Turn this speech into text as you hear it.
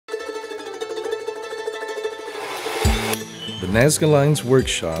Nazca Lines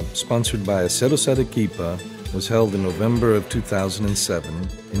workshop, sponsored by Acero Arequipa, was held in November of 2007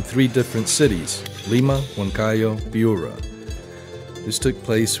 in 3 different cities: Lima, Huancayo, Piura. This took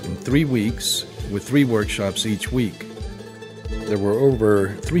place in 3 weeks, with 3 workshops each week. There were over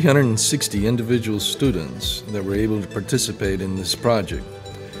 360 individual students that were able to participate in this project,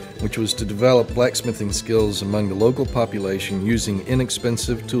 which was to develop blacksmithing skills among the local population using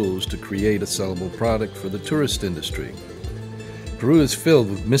inexpensive tools to create a sellable product for the tourist industry. Peru is filled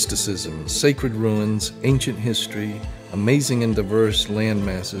with mysticism, sacred ruins, ancient history, amazing and diverse land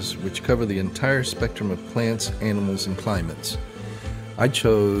masses which cover the entire spectrum of plants, animals, and climates. I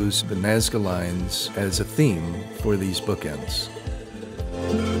chose the Nazca Lines as a theme for these bookends.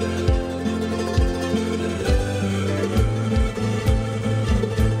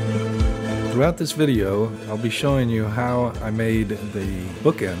 Throughout this video, I'll be showing you how I made the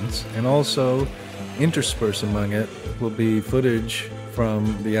bookends, and also interspersed among it will be footage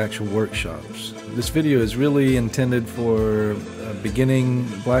from the actual workshops. This video is really intended for beginning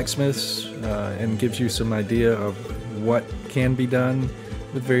blacksmiths and gives you some idea of what can be done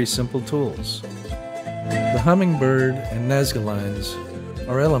with very simple tools. The hummingbird and Nazca lines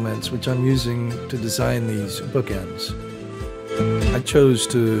are elements which I'm using to design these bookends. I chose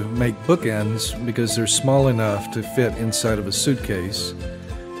to make bookends because they're small enough to fit inside of a suitcase,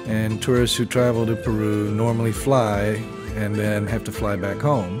 and tourists who travel to Peru normally fly and then have to fly back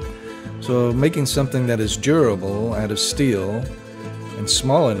home. So making something that is durable out of steel and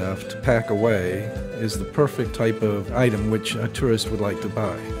small enough to pack away is the perfect type of item which a tourist would like to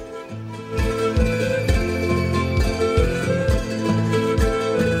buy.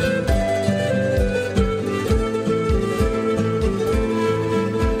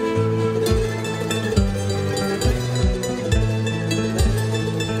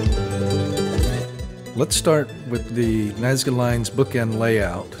 Let's start with the Nazca Lines bookend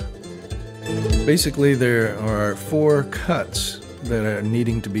layout. Basically, there are 4 cuts that are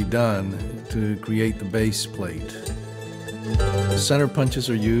needing to be done to create the base plate. Center punches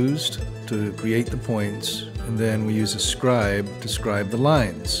are used to create the points, and then we use a scribe to scribe the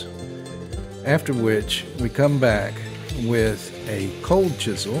lines. After which, we come back with a cold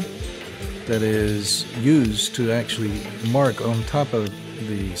chisel that is used to actually mark on top of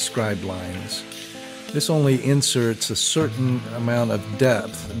the scribed lines. This only inserts a certain amount of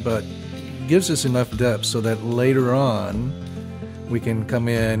depth, but gives us enough depth so that later on we can come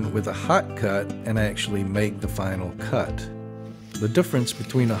in with a hot cut and actually make the final cut. The difference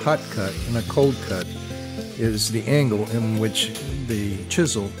between a hot cut and a cold cut is the angle in which the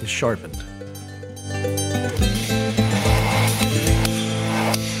chisel is sharpened.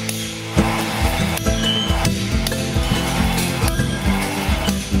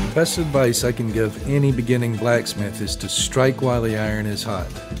 The best advice I can give any beginning blacksmith is to strike while the iron is hot.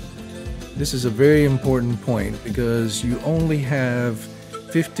 This is a very important point because you only have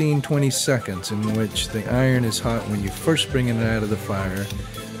 15-20 seconds in which the iron is hot when you first bring it out of the fire.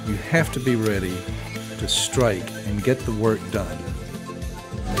 You have to be ready to strike and get the work done.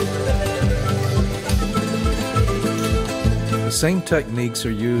 The same techniques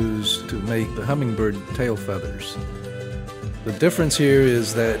are used to make the hummingbird tail feathers. The difference here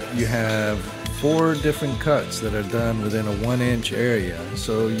is that you have 4 different cuts that are done within a 1-inch area,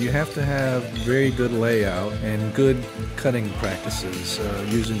 so you have to have very good layout and good cutting practices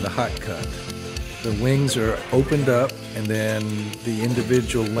using the hot cut. The wings are opened up and then the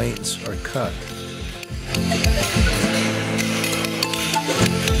individual lengths are cut.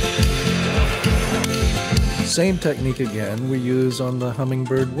 Same technique again we use on the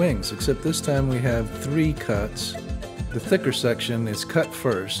hummingbird wings, except this time we have 3 cuts. The thicker section is cut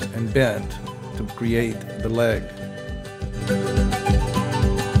first and bent to create the leg.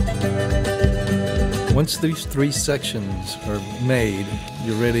 Once these 3 sections are made,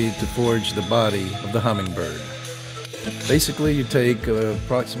 you're ready to forge the body of the hummingbird. Basically, you take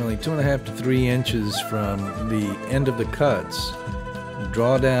approximately 2.5 to 3 inches from the end of the cuts,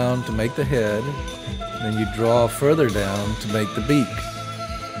 draw down to make the head, then you draw further down to make the beak.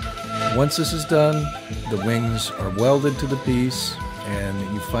 Once this is done, the wings are welded to the piece and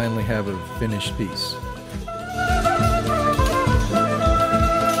you finally have a finished piece.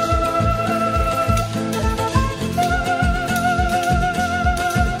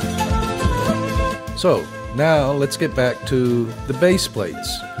 So now let's get back to the base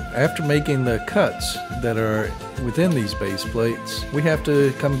plates. After making the cuts that are within these base plates, we have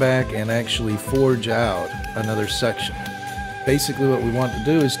to come back and actually forge out another section. Basically what we want to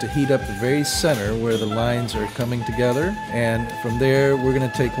do is to heat up the very center where the lines are coming together, and from there we're going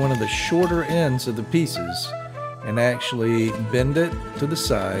to take one of the shorter ends of the pieces and actually bend it to the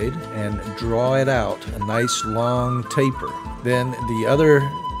side and draw it out, a nice long taper. Then the other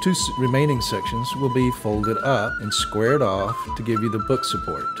two remaining sections will be folded up and squared off to give you the book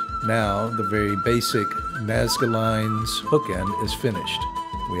support. Now the very basic Nazca lines bookend is finished.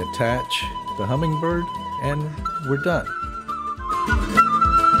 We attach the hummingbird and we're done.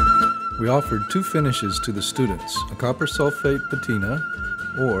 We offered two finishes to the students, a copper sulfate patina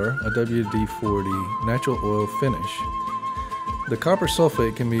or a WD-40 natural oil finish. The copper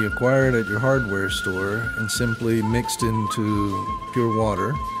sulfate can be acquired at your hardware store and simply mixed into pure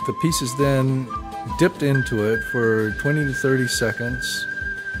water. The piece is then dipped into it for 20 to 30 seconds,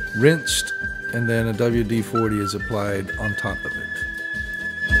 rinsed, and then a WD-40 is applied on top of it.